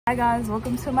Hi guys,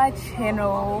 welcome to my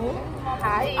channel.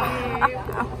 Hi.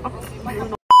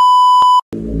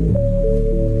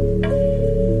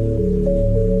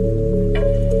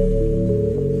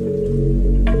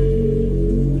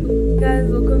 Guys,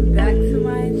 welcome back to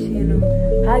my channel.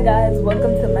 Hi guys,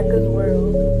 welcome to Mecca's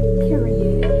World.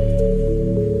 Period.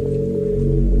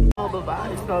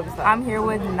 I'm here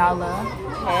with Nala.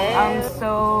 Hey.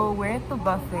 So we're at the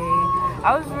buffet.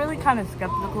 I was really kind of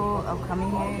skeptical of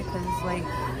coming here because it's like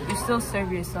you still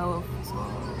serve yourself. So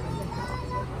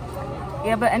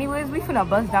yeah, but anyways, we finna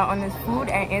bust down on this food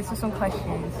and answer some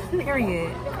questions.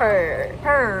 Period. Purr.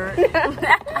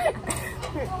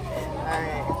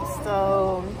 Alright,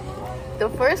 so the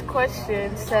first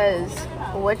question says,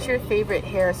 what's your favorite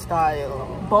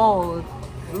hairstyle? Bold.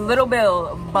 Little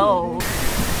Bill. Bold.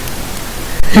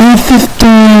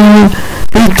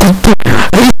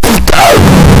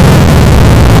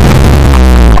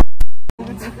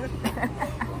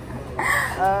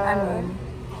 I mean,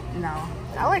 no.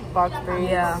 I like box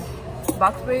braids. Yeah,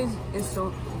 box braids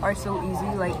are so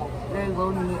easy. Like they're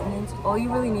low maintenance. All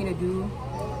you really need to do,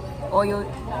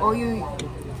 you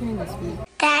can't even speak.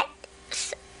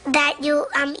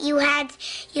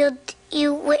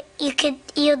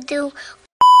 You do.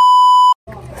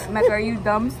 Mecca, are you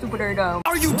dumb, stupid, or dumb?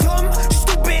 Are you dumb,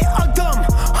 stupid, or dumb?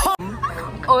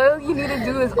 All you need to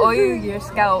do is oil your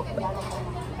scalp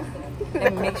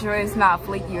and make sure it's not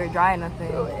flaky or dry or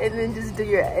nothing. And then just do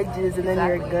your edges and then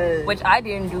Exactly. you're good. Which I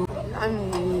didn't do. I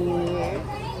mean,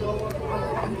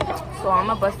 So I'm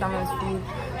gonna bust down this food.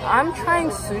 I'm trying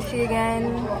sushi again,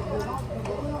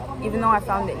 even though I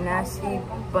found it nasty.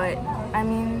 But I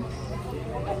mean,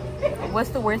 what's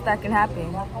the worst that can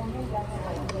happen?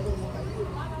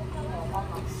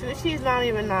 sushi's not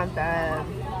even that bad.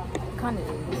 Kind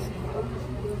of is.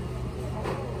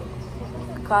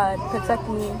 God, protect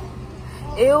me.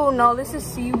 Ew, no, this is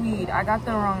seaweed. I got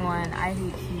the wrong one. I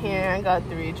hate seaweed. Here, I got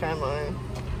 3. Try mine.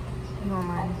 You want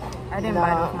mine? I didn't No,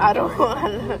 buy this one. I don't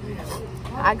want.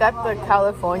 I got the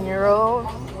California roll,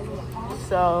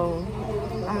 so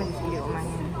I'm gonna just eat it with my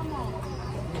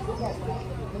hand.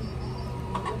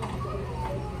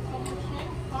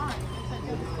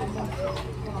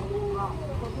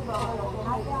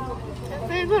 it's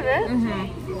pretty good, right?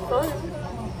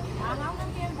 Mm-hmm.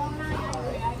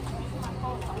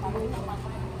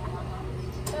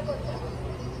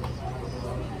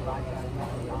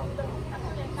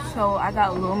 So I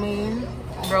got lo mein.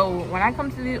 Bro, when I come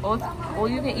to these all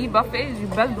you can eat buffets, you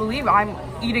best believe I'm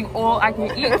eating all I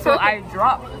can eat until I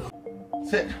drop.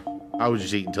 I would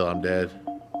just eat until I'm dead,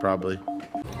 probably.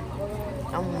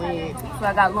 I'm weird. So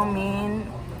I got lo mein,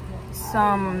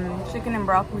 some chicken and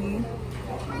broccoli,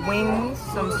 wings,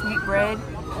 some sweet bread,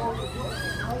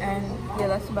 and yeah,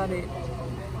 that's about it.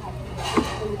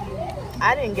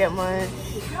 I didn't get much.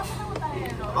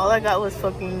 All I got was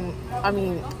lo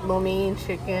mein,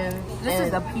 chicken. This and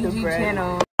is a the PG bread.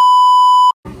 channel.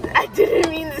 I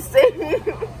didn't mean to say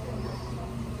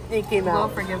it came Don't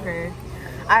out. forgive her.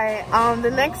 Alright,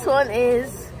 the next one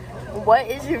is, what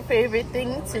is your favorite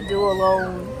thing to do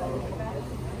alone?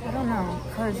 I don't know,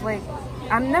 cause like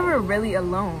I'm never really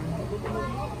alone.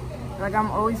 Like I'm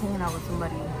always hanging out with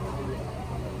somebody.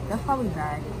 That's probably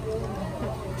bad.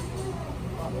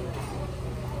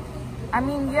 I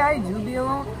mean, yeah, I do be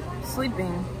alone,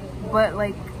 sleeping, but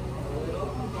like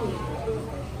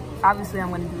obviously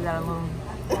I'm gonna do that alone.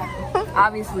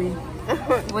 Obviously.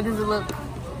 What does it look?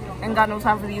 Ain't got no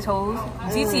time for these hoes.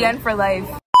 DTN for life.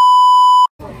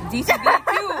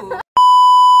 DCBQ.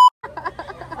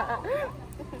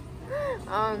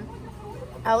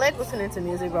 I like listening to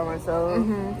music by myself.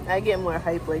 I get more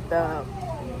hype like that.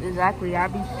 Exactly. I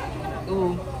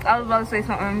was about to say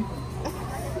something.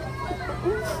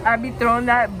 I be throwing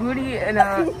that booty in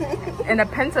a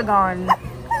pentagon.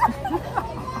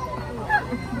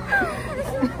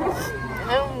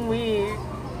 I'm weird.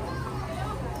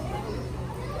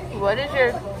 What is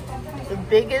your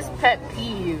biggest pet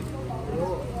peeve?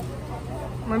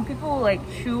 When people like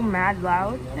chew mad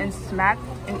loud and smack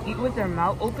and eat with their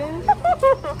mouth open,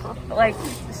 like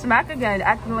smack again,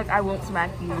 acting like I won't smack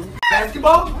you.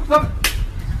 Basketball? Look.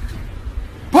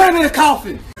 Put him in the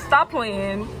coffin. Stop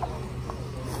playing.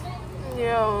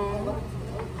 Yo,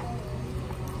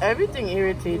 everything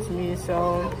irritates me,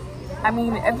 so I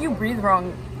mean, if you breathe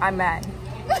wrong, I'm mad.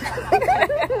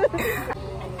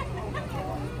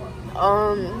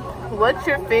 what's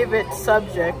your favorite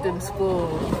subject in school?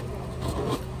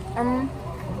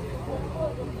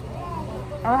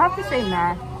 I'll have to say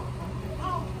math.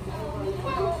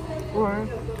 Or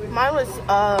Mine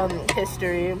was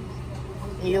history,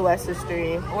 US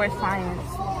history. or science.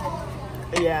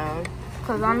 Yeah.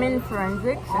 because I'm in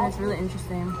forensics and it's really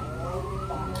interesting.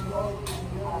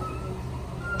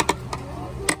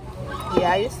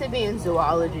 Yeah, I used to be in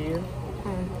zoology.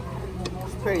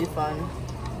 It's pretty fun.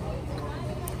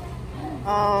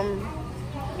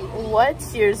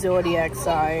 What's your zodiac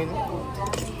sign?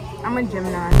 I'm a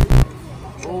Gemini.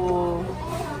 Ooh,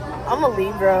 I'm a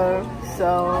Libra,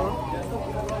 so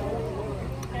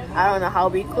I don't know how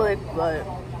we click, but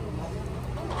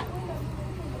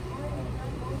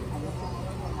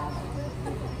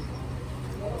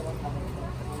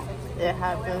it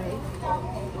happened.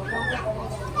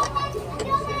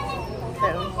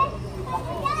 Okay.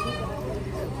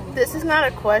 This is not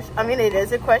a question. I mean, it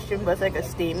is a question, but it's like a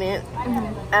statement.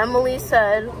 Emily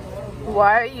said,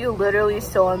 "Why are you literally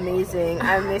so amazing?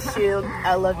 I miss you.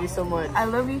 I love you so much." I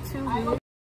love you too, babe.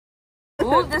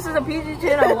 Ooh, this is a PG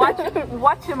channel.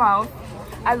 Watch your mouth.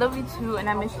 I love you too, and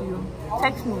I miss you.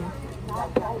 Text me.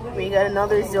 We got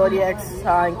another zodiac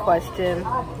sign question.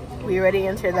 We already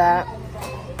answered that.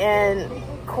 And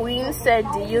Queen said,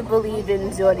 "Do you believe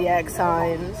in zodiac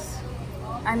signs?"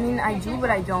 I mean, I do, but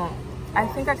I don't. I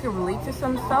think I can relate to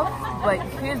some stuff, but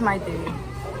here's my theory.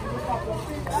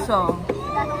 So,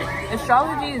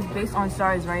 astrology is based on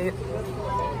stars, right?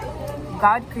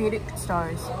 God created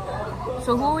stars.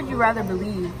 So who would you rather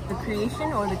believe, the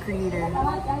creation or the creator?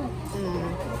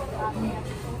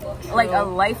 Like a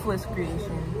lifeless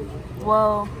creation.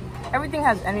 Well, everything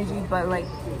has energy, but like,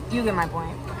 you get my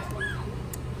point.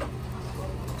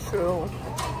 True.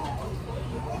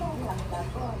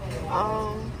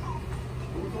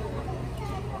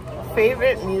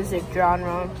 Favorite music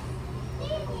genre?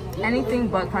 Anything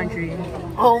but country.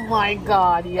 Oh my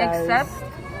god, yes. Except,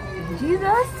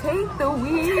 Jesus, take the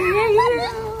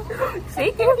wheel.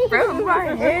 Take it from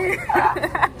my head.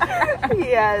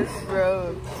 Yes,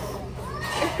 bro.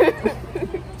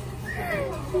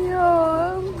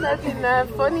 Yo, nothing that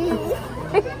funny.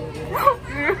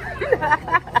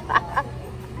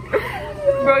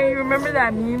 Bro, you remember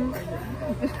that meme?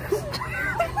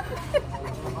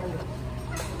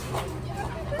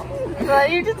 Well,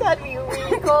 you just had me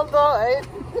weak, hold on.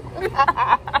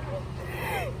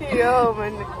 Yo,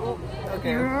 man.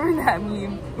 Okay. You remember that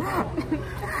meme?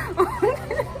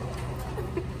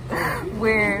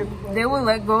 Where they will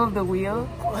let go of the wheel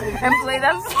and play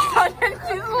that song and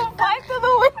Jesus will fly to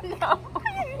the window.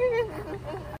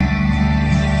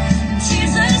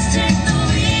 Jesus, take the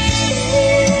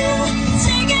wheel,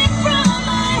 take it from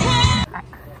my hand.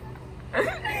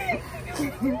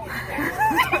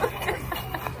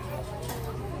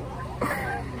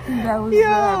 That was Yo,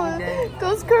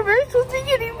 those commercials be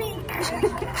getting me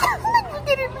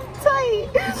tight.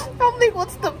 I'm like,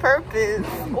 what's the purpose?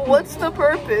 What's the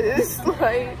purpose?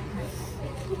 Like,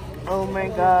 oh my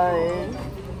god,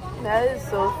 that is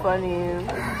so funny.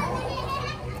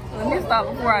 Let me stop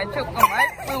before I choke on my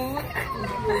food.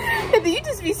 And then you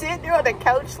just be sitting there on the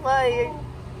couch like,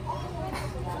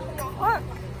 Fuck.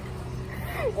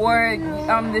 Or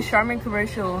the Charmin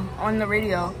commercial on the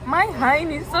radio. My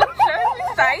hind is so sharp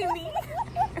and shiny.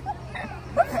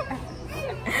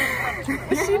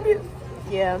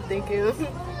 yeah, thank you.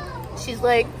 She's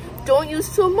like, don't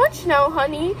use too much now,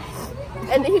 honey.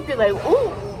 And then he'd be like,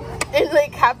 ooh. And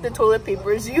like half the toilet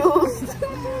paper is used.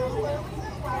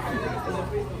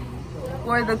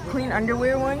 Or the clean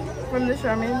underwear one from the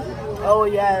Charmin. Oh,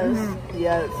 yes.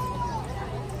 Yes.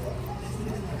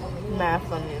 Mad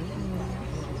funny.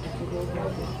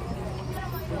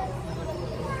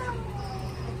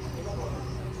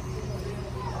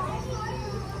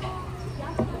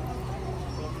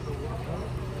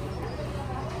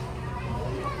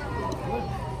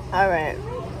 Alright.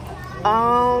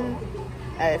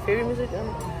 Favorite music?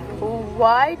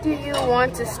 Why do you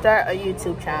want to start a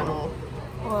YouTube channel?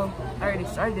 Well, I already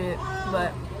started it,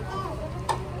 but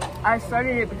I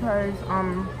started it because, I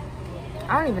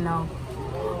don't even know.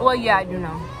 Well, yeah, I do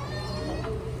know.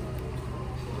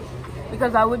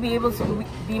 Because I would be able to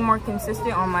be more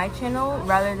consistent on my channel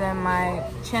rather than my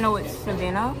channel with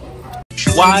Savannah.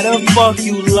 Why the fuck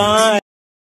you lying?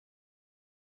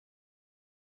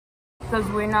 Because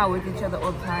we're not with each other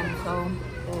all the time, so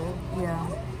yeah.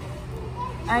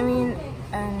 I mean,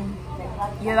 and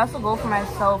yeah, that's a goal for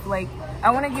myself. Like, I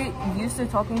want to get used to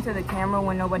talking to the camera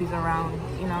when nobody's around,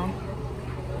 you know?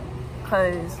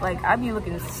 Because, like, I be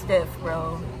looking stiff,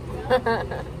 bro.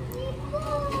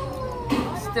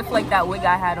 Stiff like that wig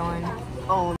I had on.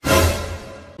 Oh,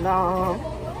 no.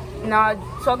 Nah,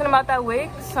 talking about that wig,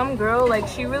 some girl, like,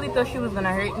 she really thought she was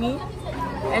gonna hurt me.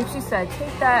 And she said,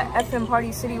 take that effing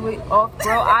Party City wig off,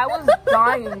 bro. I was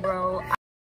dying, bro.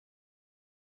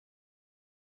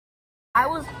 I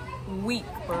was weak,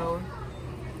 bro.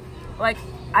 Like,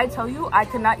 I tell you, I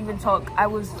could not even talk. I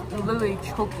was literally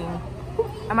choking.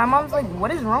 And my mom's like,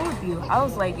 what is wrong with you? I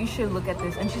was like, you should look at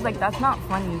this. And she's like, that's not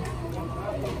funny.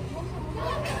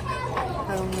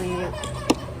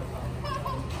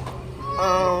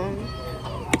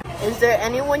 Is there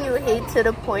anyone you hate to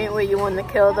the point where you want to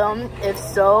kill them? If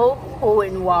so, who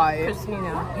and why?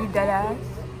 Christina. You dead ass?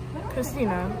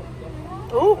 Christina.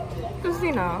 Ooh.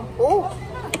 Christina. Ooh.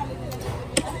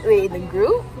 Wait, the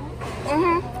group?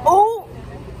 Mm-hmm. Ooh.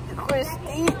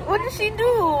 Christine. What did she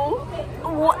do?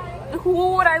 What?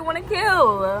 Who would I want to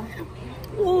kill?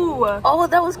 Ooh. Oh,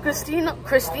 that was Christina.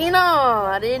 Christina.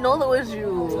 I didn't know that was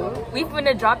you. We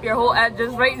finna drop your whole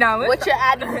address right now. What's your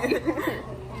address?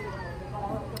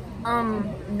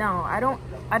 No, I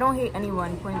don't hate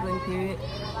anyone, point blank period,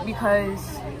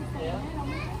 because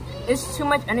it's too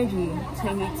much energy to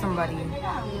hate somebody.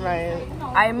 Right.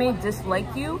 I may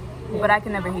dislike you, but I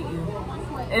can never hate you.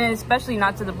 And especially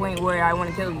not to the point where I want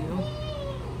to kill you.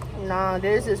 Nah,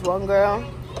 there's this one girl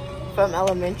from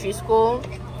elementary school.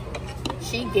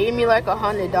 She gave me like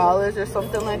 $100 or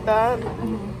something like that.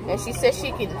 And she said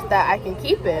that I can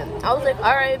keep it. I was like,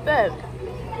 alright, bet.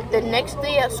 The next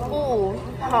day at school,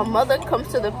 her mother comes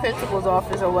to the principal's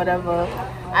office or whatever.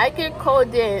 I get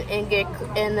called in and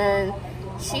then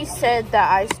she said that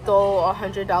I stole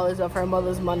 $100 of her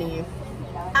mother's money.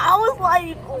 I was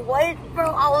like, what, bro?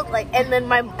 I was like, and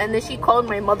then she called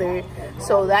my mother.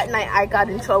 So that night I got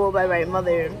in trouble by my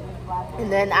mother,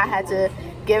 and then I had to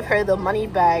give her the money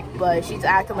back. But she's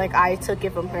acting like I took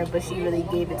it from her, but she really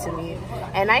gave it to me,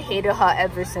 and I hated her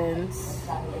ever since.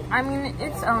 I mean,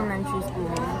 it's elementary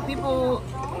school.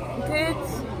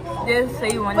 Kids, they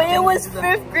say one But thing. it was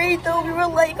 5th grade though. We were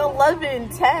like 11,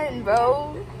 10,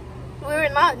 bro. We were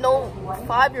not no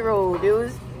 5-year-old. It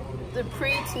was the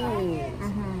preteens.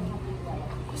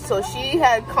 So she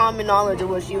had common knowledge of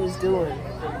what she was doing.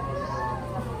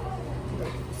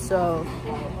 So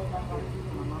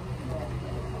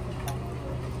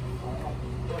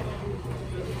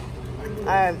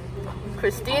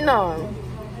Christina,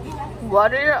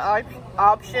 what are your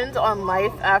options on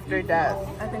life after death?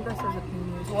 I think that's his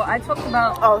opinions. Well, I talked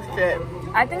about. Oh shit.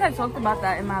 I think I talked about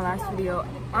that in my last video.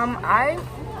 I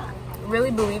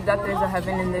really believe that there's a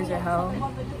heaven and there's a hell,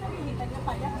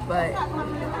 but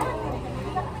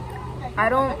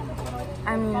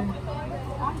I mean,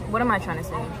 what am I trying to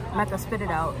say? I'm not gonna spit it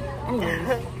out.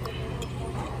 Anyways,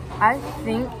 I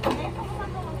think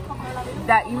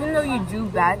that even though you do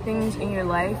bad things in your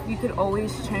life, you could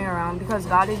always turn around because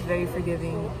God is very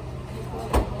forgiving.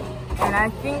 And I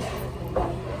think,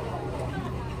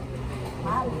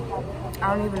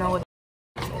 I don't even know what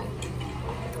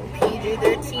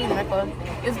PG-13, my phone.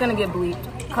 it's gonna get bleeped.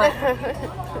 Cut.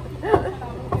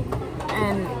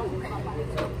 And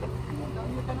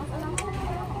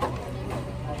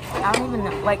I don't even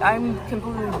know, like, I'm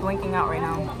completely blanking out right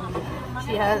now.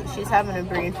 She's having a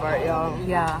brain fart, y'all.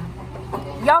 Yeah.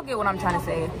 Y'all get what I'm trying to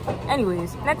say.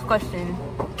 Anyways, next question.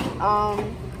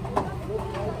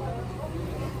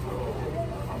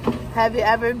 Have you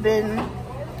ever been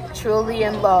truly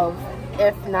in love?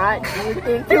 If not, do you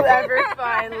think you'll ever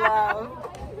find love?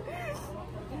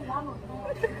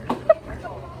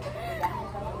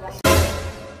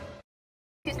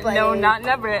 Like, No, not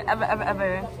never, ever, ever,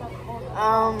 ever.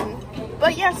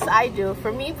 But yes, I do.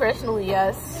 For me personally,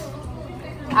 yes.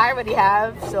 I already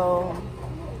have, so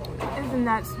Isn't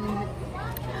that sweet?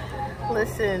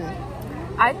 listen.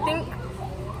 I think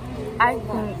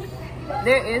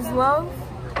there is love,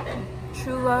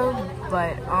 true love,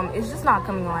 but it's just not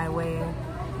coming my way.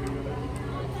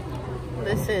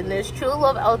 Listen, there's true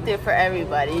love out there for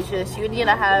everybody. It's just you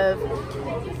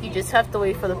just have to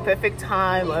wait for the perfect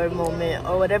time or moment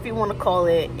or whatever you want to call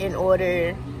it in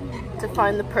order to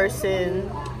find the person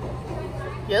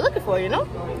you're looking for, you know?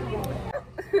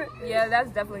 Yeah,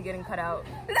 that's definitely getting cut out.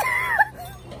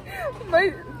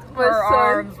 my Her son,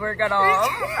 arms were cut off.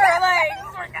 Her legs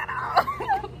were cut off.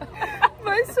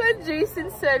 my son Jason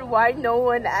said, why no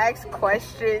one asks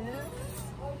questions?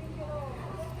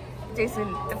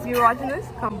 Jason, if you're watching this,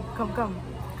 come.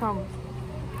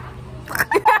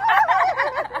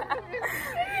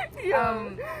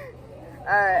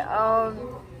 Alright,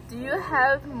 do you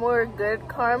have more good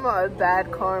karma or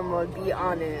bad karma? Be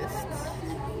honest.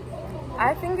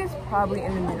 I think it's probably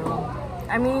in the middle.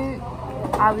 I mean,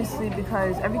 obviously,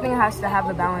 because everything has to have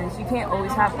a balance. You can't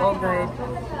always have all good,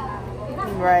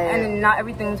 Right. and not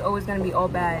everything's always going to be all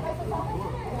bad.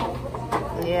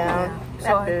 Yeah.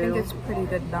 So I think it's pretty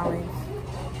good balance.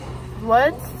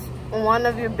 What's one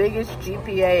of your biggest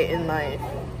GPA in life?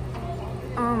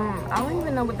 I don't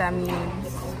even know what that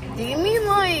means. Do you mean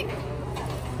like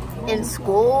in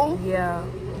school? Yeah.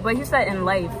 But you said in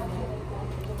life.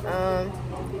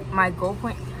 My goal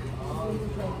point.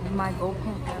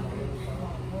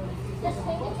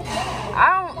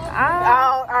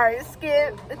 All right,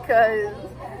 skip. Because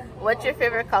what's your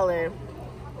favorite color?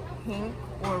 Pink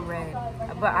or red?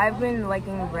 But I've been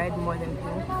liking red more than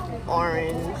pink.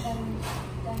 Orange.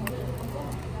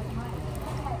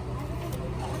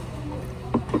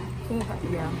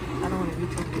 Yeah, I don't want to be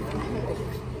too big.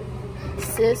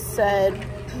 Sis said,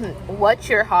 what's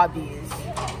your hobbies?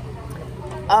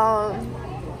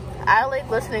 I like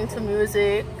listening to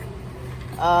music.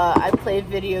 I play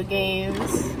video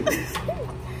games.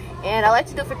 And I like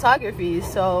to do photography,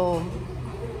 so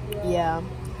yeah.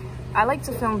 I like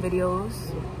to film videos.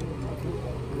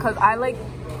 Cause I like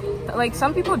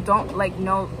some people don't like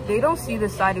know, they don't see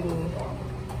this side of me.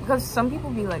 Because some people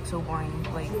be like so boring,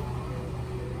 like.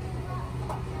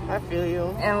 I feel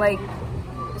you. And like,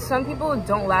 some people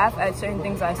don't laugh at certain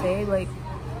things I say. Like,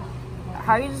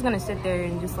 how are you just gonna sit there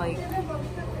and just like,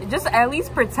 just at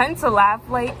least pretend to laugh?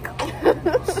 Like,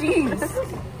 jeez.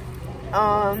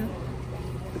 Oh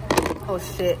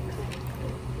shit.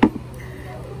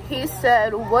 He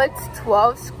said, what's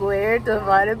 12 squared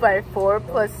divided by 4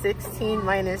 plus 16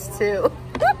 minus 2?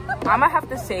 I'ma have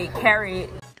to say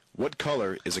carrot. What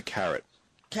color is a carrot?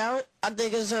 Carrot? I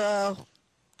think it's a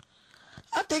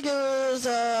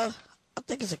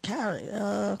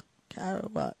carrot.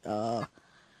 Carrot, but I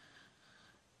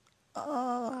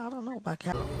don't know about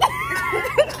carrot.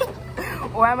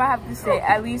 Or I might have to say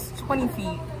at least 20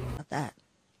 feet. Not that.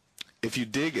 If you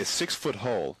dig a 6-foot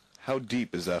hole, how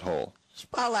deep is that hole? It's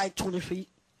about like 20 feet.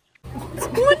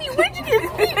 20? Where'd you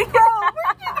get feet from?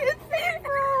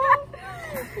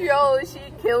 Yo, she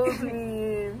kills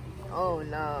me. Oh,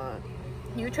 nah.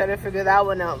 You try to figure that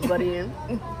one out, buddy.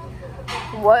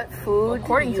 What food?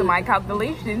 According to my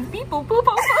calculations, people poop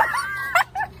over.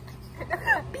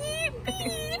 Beep,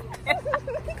 beep.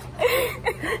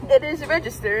 It is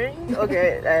registering.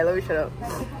 Okay, alright, let me shut up.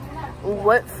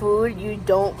 What food you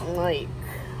don't like?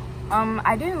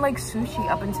 I didn't like sushi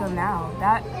up until now.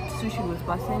 That sushi was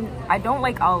busting. I don't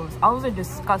like olives. Olives are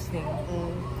disgusting.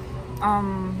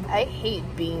 I hate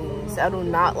beans. I do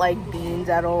not like beans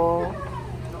at all.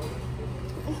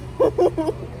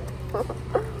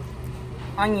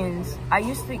 Onions. I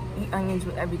used to eat onions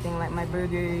with everything, like my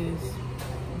burgers,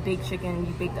 baked chicken,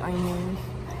 you bake the onions.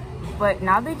 But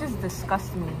now they just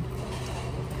disgust me.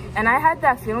 And I had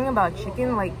that feeling about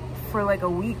chicken, like, for like a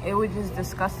week. It would just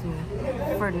disgust me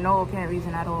for no apparent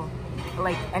reason at all.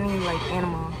 Like any, like,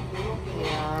 animal.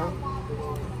 Yeah.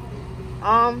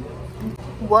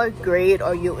 What grade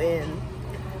are you in?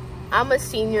 I'm a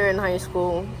senior in high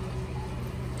school.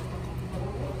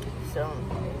 So,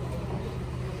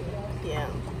 yeah.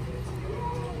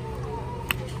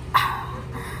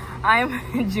 I'm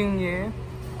a junior.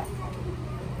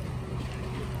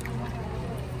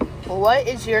 What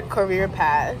is your career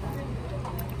path?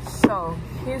 So,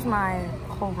 here's my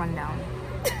whole rundown.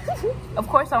 Of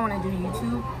course I want to do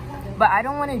YouTube, but I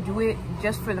don't want to do it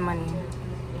just for the money.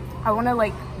 I want to,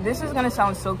 like, this is going to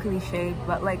sound so cliche,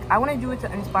 but, like, I want to do it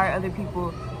to inspire other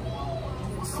people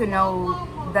to know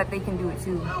that they can do it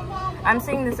too. I'm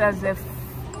saying this as if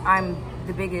I'm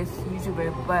the biggest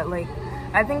YouTuber, but, like,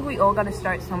 I think we all got to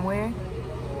start somewhere.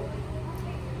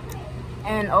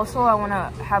 And also I want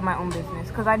to have my own business,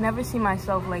 because I never see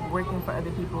myself, like, working for other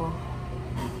people.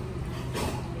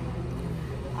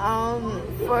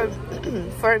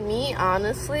 For me,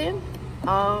 honestly,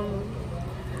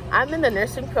 I'm in the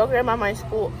nursing program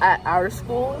at our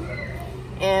school,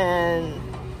 and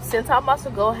since I'm about to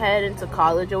go ahead into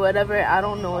college or whatever, I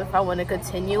don't know if I want to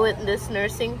continue with this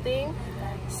nursing thing.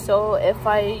 So if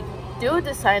I do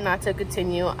decide not to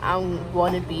continue, I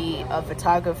want to be a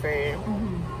photographer.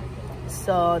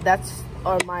 So that's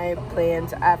are my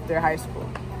plans after high school.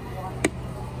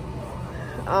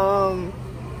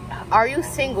 Are you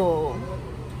single?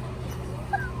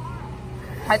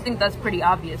 I think that's pretty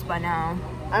obvious by now.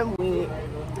 I'm weak.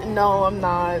 No, I'm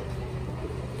not.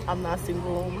 I'm not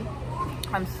single.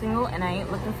 I'm single and I ain't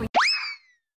looking for you.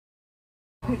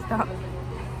 Stop.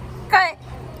 Cut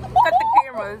the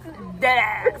cameras.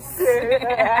 Deadass.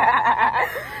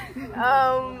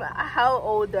 How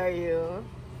old are you?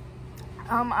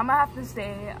 I'm gonna have to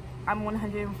say I'm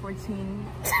 114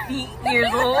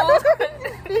 years old.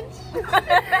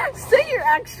 Say your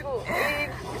actual age.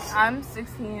 I'm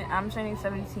 16. I'm turning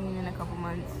 17 in a couple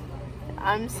months.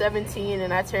 I'm 17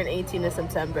 and I turn 18 in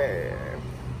September.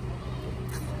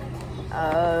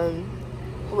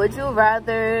 Would you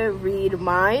rather read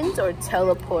minds or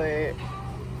teleport?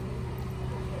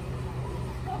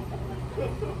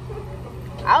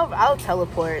 I'll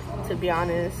teleport, to be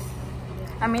honest.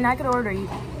 I mean, I could already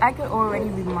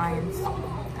read minds.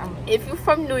 If you're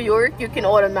from New York, you can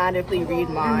automatically read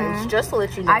minds. Just to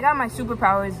let you know. I got my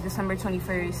superpowers December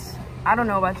 21st. I don't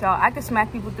know about y'all. I could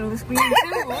smack people through the screen too.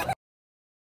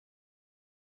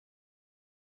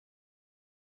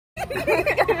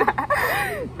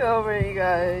 Oh my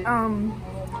god.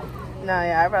 Nah,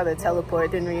 yeah, I'd rather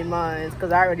teleport than read minds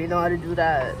because I already know how to do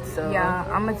that. So yeah,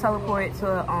 I'm gonna teleport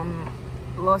to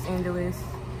Los Angeles,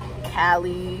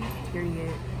 Cali,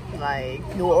 period. like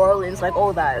New Orleans, like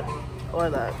all that.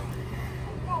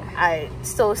 Alright,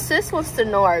 so sis wants to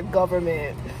know our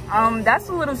government. That's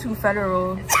a little too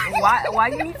federal. Why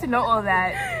you need to know all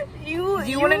that? Do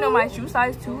you want to know my shoe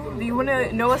size too? Do you want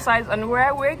to know what size underwear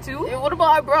I wear too? What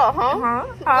about our bra, huh? Huh?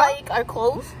 Like our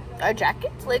clothes, our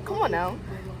jackets? Like, come on now.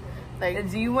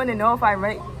 Like, do you want to know if I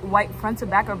write white front to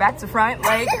back or back to front?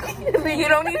 Like, you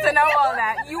don't need to know all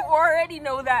that. You already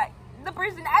know that. The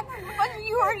person asking the question,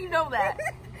 you already know that.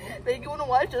 Like, you want to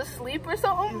watch us sleep or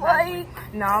something? Exactly.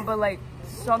 Like, nah, but like,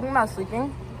 talking about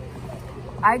sleeping,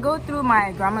 I go through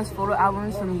my grandma's photo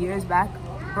albums from years back.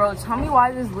 Bro, tell me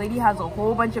why this lady has a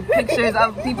whole bunch of pictures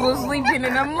of people sleeping,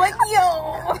 and I'm like,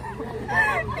 yo.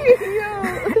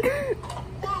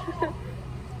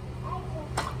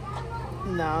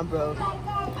 Nah, bro.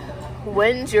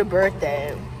 When's your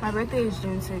birthday? My birthday is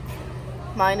June 6th.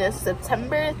 Mine is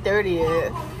September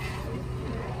 30th.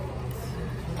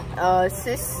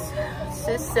 Sis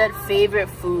said favorite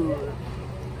food.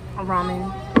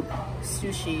 Ramen.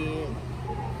 Sushi.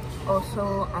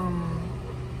 Also,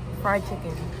 fried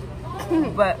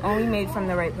chicken. But only made from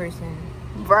the right person.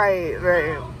 Right.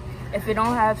 If it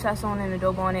don't have sazon and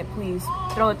adobo on it, please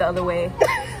throw it the other way.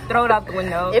 Throw it out the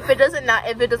window. If it doesn't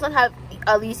have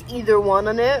at least either one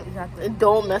on it, exactly,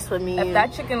 don't mess with me. If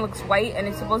that chicken looks white and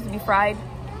it's supposed to be fried,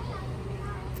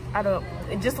 I don't.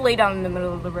 Just lay down in the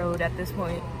middle of the road at this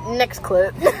point. Next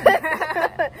clip.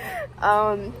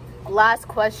 Last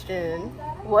question.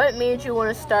 What made you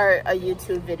want to start a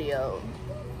YouTube video?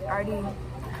 Already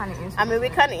kind of answered. I mean, we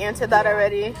kind of answered that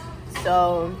already.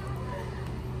 So,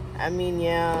 I mean,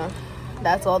 yeah,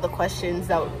 that's all the questions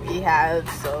that we have.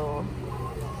 So,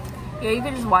 yeah, you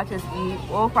can just watch us eat.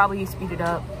 We'll probably speed it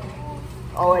up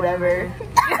or whatever.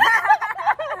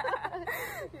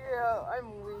 Yeah,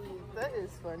 I'm weak. That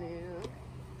is funny.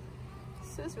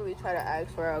 Sis really try to ask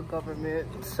for our government.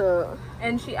 So,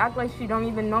 and she act like she don't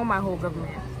even know my whole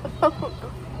government.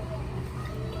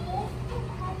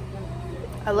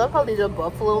 I love how these are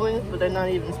buffalo wings, but they're not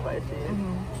even spicy.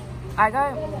 I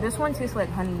got this one tastes like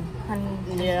honey.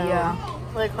 Yeah.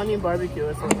 Like honey barbecue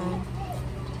or something.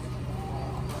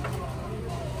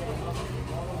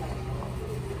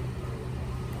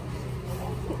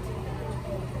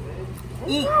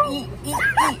 Eat,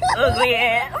 ugly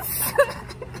ass.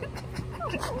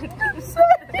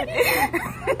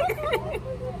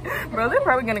 Bro, they're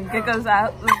probably gonna kick us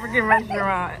out the freaking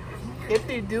restaurant. If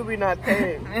they do, we not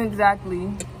paying.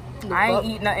 Exactly. I ain't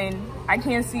eat nothing. I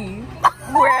can't see.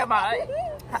 Where am I?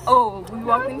 Oh, we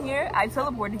walked in here. I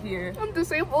teleported here. I'm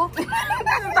disabled.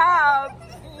 Stop.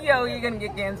 Yo, you're gonna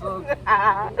get canceled.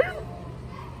 I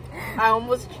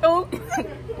almost choked.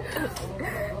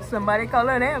 Somebody call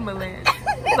an ambulance.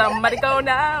 Somebody call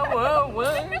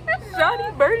 911.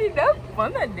 Shawty burning up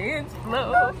on the dance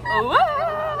floor.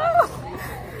 Whoa.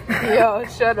 Yo,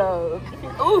 shut up.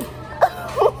 Ooh.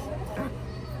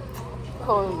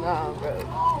 Oh, nah, bro.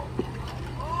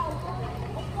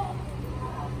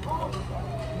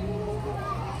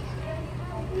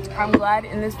 I'm glad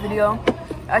in this video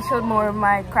I showed more of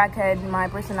my crackhead, my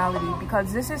personality,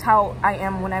 because this is how I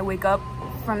am when I wake up,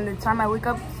 from the time I wake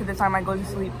up to the time I go to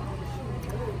sleep.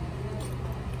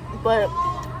 But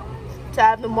to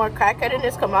have the more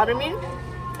crackheadedness come out of me,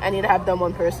 I need to have done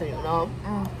one person, you know?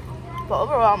 But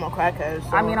overall, I'm a crackhead.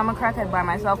 So. I mean, I'm a crackhead by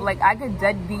myself. Like, I could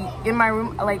dead be in my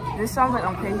room. Like, this sounds like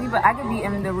I'm crazy, but I could be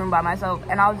in the room by myself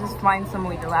and I'll just find some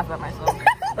way to laugh at myself.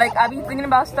 Like, I'd be thinking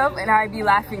about stuff and I'd be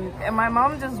laughing. And my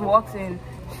mom just walks in.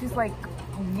 She's like,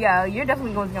 yeah, you're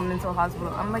definitely going to come into a hospital.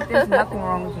 I'm like, there's nothing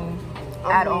wrong with me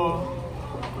at all.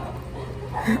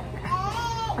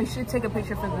 I should take a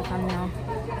picture for the thumbnail.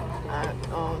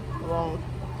 Well.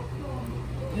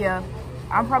 Yeah,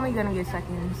 I'm probably going to get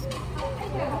seconds.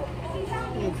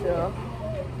 Me too.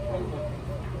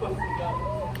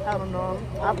 I don't know.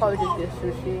 I'll probably just get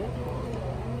sushi.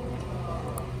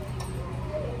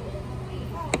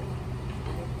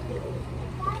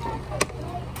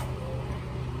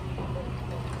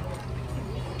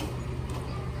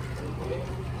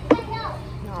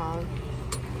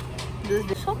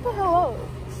 Shut the hell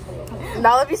up.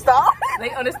 Now let me stop. They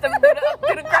understand the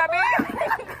crabby.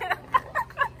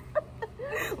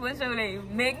 What's your name?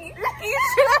 Maggie?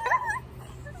 Keisha?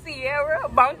 Sierra?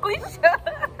 Bonquisha?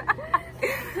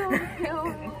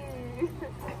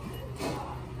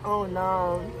 Oh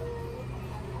no.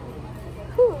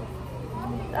 Whew.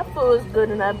 That food was good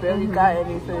and I barely got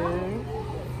anything.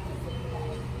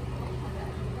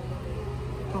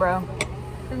 Bro,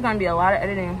 this is gonna be a lot of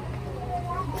editing.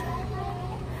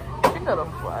 She got a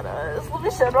flat ass. Let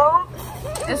me shut up.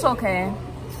 It's okay.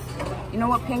 You know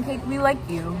what, Pancake? We like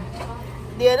you.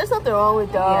 Yeah, there's nothing wrong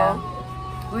with y'all. Yeah.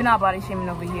 We're not body shaming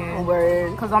over here.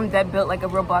 Word. Because I'm dead built like a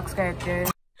Roblox character.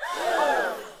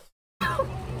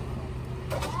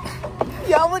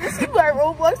 Y'all want to see my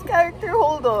Roblox character?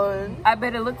 Hold on. I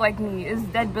bet it look like me. It's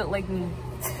dead built like me.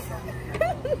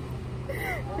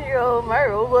 Yo, my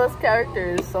Roblox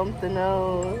character is something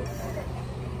else.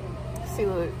 See,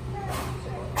 look.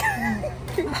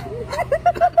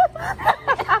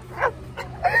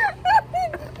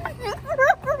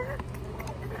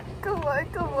 Come on,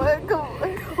 come on, come on.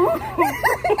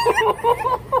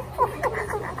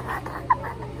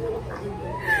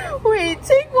 Wait,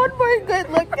 take one more good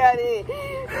look at it.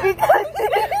 Because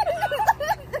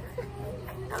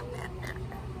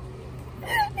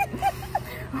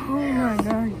Oh my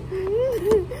god.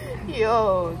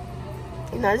 yo,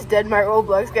 that's dead my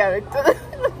Roblox character.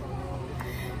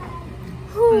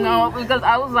 No, because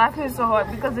I was laughing so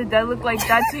hard because it does look like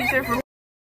that teacher from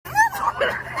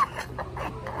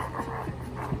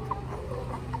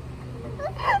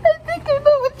I think I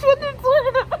know which one it's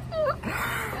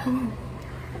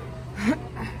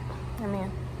I mean.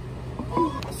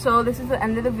 So this is the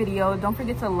end of the video. Don't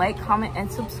forget to like, comment,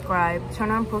 and subscribe.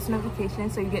 Turn on post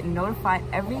notifications so you get notified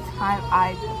every time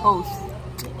I post.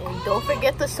 And don't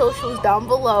forget the socials down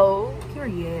below.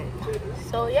 Period.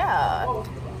 So yeah,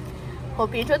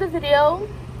 hope you enjoyed the video.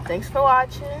 Thanks for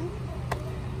watching.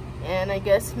 And I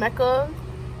guess Mecca,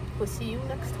 we'll see you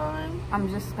next time. I'm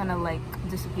just gonna like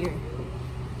disappear.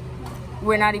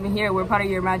 We're not even here. We're part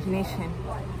of your imagination.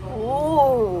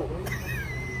 Ooh.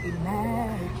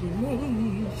 Imagination.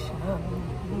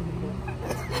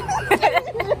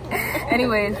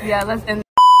 Anyways, yeah, let's end.